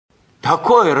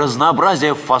Такое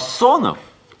разнообразие фасонов,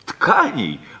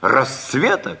 тканей,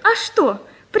 расцветок. А что?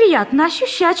 Приятно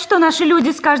ощущать, что наши люди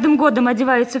с каждым годом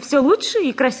одеваются все лучше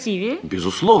и красивее.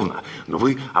 Безусловно. Но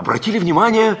вы обратили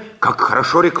внимание, как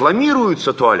хорошо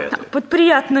рекламируются туалеты? Под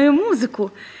приятную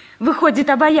музыку выходит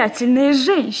обаятельная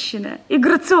женщина и,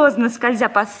 грациозно скользя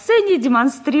по сцене,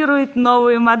 демонстрирует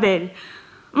новую модель.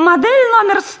 Модель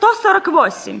номер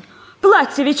 148.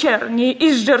 Платье вечернее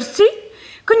из джерси,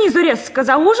 к низу резко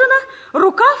заужено,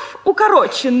 рукав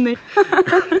укороченный.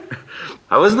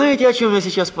 А вы знаете, о чем я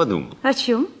сейчас подумал? О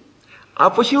чем? А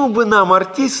почему бы нам,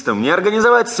 артистам, не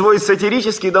организовать свой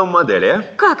сатирический дом модели, а?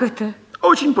 Как это?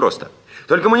 Очень просто.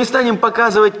 Только мы не станем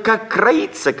показывать, как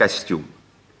кроится костюм,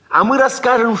 а мы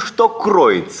расскажем, что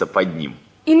кроется под ним.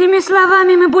 Иными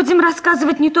словами, мы будем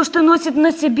рассказывать не то, что носит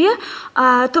на себе,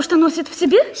 а то, что носит в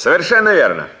себе? Совершенно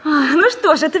верно. Ну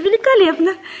что ж, это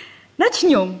великолепно.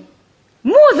 Начнем.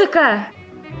 Музыка!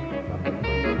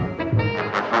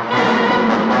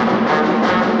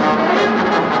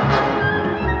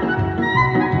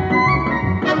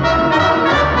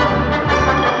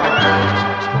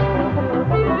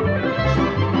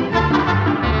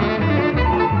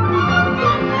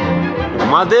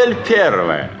 Модель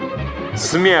первая.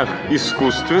 Смех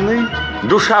искусственный,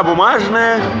 душа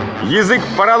бумажная, язык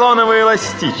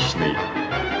поролоново-эластичный.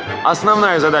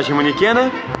 Основная задача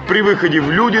манекена – при выходе в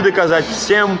люди доказать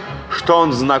всем, что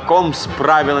он знаком с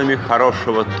правилами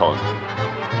хорошего тона.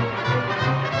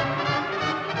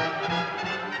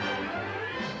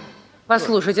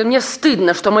 Послушайте, мне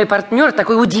стыдно, что мой партнер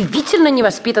такой удивительно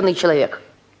невоспитанный человек.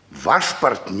 Ваш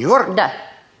партнер? Да.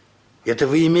 Это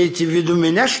вы имеете в виду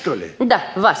меня, что ли? Да,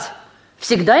 вас.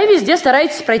 Всегда и везде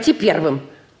стараетесь пройти первым.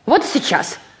 Вот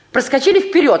сейчас. Проскочили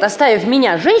вперед, оставив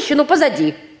меня, женщину,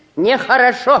 позади.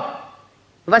 Нехорошо.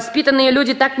 Воспитанные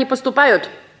люди так не поступают.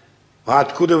 А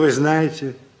откуда вы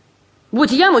знаете?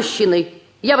 Будь я мужчиной,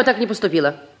 я бы так не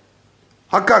поступила.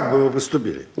 А как бы вы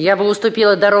поступили? Я бы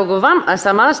уступила дорогу вам, а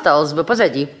сама осталась бы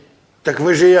позади. Так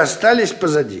вы же и остались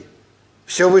позади.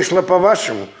 Все вышло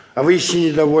по-вашему, а вы еще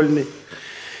недовольны.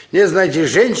 Не, знаете,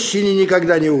 женщине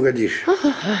никогда не угодишь.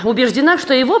 Убеждена,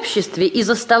 что и в обществе, и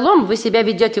за столом вы себя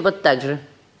ведете вот так же.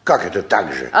 Как это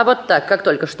так же? А вот так, как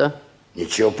только что.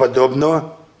 Ничего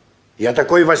подобного. Я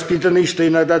такой воспитанный, что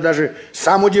иногда даже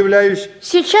сам удивляюсь.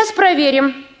 Сейчас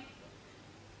проверим.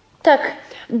 Так,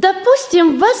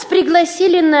 допустим, вас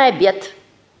пригласили на обед.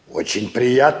 Очень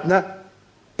приятно.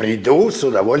 Приду с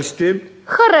удовольствием.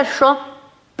 Хорошо,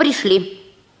 пришли.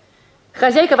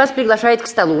 Хозяйка вас приглашает к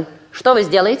столу. Что вы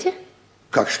сделаете?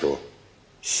 Как что?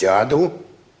 Сяду.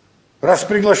 Раз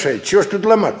приглашает, чего ж тут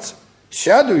ломаться?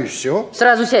 Сяду и все.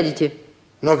 Сразу сядете?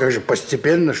 Ну, как же,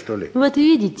 постепенно, что ли? Вот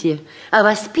видите, а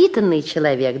воспитанный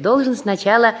человек должен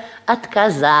сначала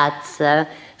отказаться.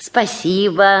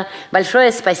 Спасибо,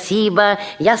 большое спасибо,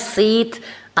 я сыт.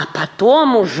 А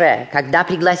потом уже, когда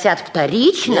пригласят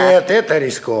вторично... Нет, это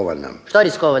рискованно. Что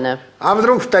рискованно? А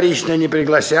вдруг вторично не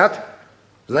пригласят?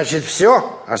 Значит,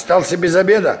 все, остался без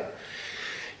обеда.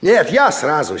 Нет, я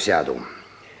сразу сяду.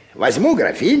 Возьму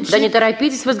графинчик. Да не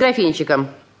торопитесь вы с графинчиком.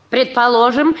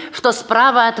 Предположим, что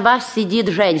справа от вас сидит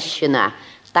женщина.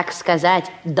 Так сказать,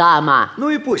 дама. Ну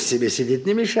и пусть себе сидит,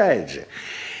 не мешает же.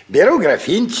 Беру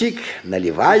графинчик,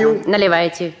 наливаю.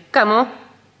 Наливайте. Кому?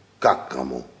 Как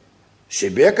кому?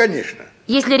 Себе, конечно.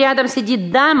 Если рядом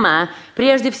сидит дама,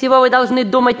 прежде всего вы должны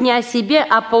думать не о себе,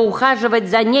 а поухаживать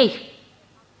за ней.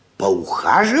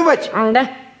 Поухаживать? Да.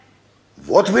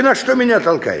 Вот вы на что меня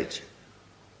толкаете.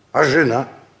 А жена?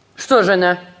 Что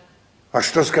жена? А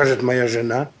что скажет моя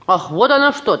жена? Ах, вот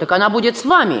она что, так она будет с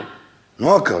вами.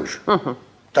 Ну, а как же?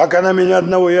 Так она меня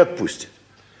одного и отпустит.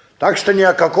 Так что ни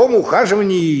о каком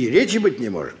ухаживании и речи быть не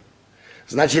может.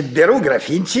 Значит, беру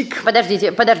графинчик.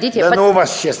 Подождите. Да ну у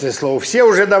вас, честное слово, все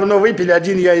уже давно выпили,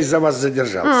 один я из-за вас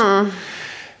задержался.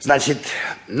 Значит,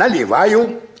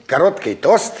 наливаю, короткий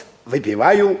тост,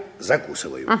 выпиваю,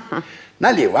 закусываю.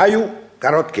 Наливаю,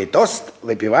 короткий тост,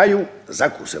 выпиваю,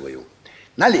 закусываю.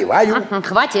 Наливаю.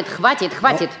 Хватит.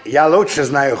 Ну, я лучше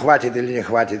знаю, хватит или не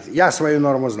хватит. Я свою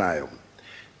норму знаю.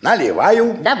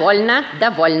 Наливаю. Довольно.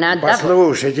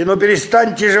 Послушайте, ну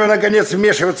перестаньте же вы, наконец,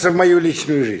 вмешиваться в мою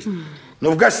личную жизнь.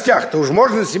 Ну, в гостях-то уж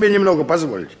можно себе немного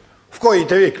позволить. В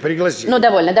кои-то веки пригласили. Ну,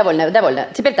 довольно.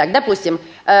 Теперь так, допустим.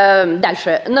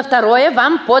 Дальше. На второе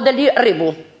вам подали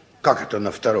рыбу. Как это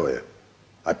на второе?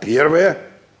 А первое?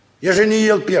 Я же не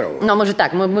ел первого. Но мы же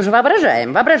так, мы же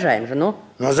воображаем же, ну.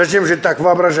 Ну, а зачем же так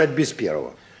воображать без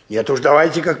первого? Нет уж,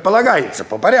 давайте как полагается,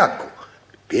 по порядку.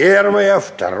 Первое,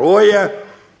 второе.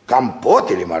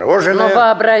 компот или мороженое. Но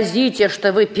вообразите,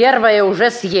 что вы первое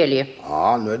уже съели.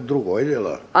 Ну это другое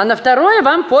дело. А на второе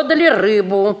вам подали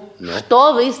рыбу. Ну?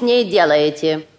 Что вы с ней делаете?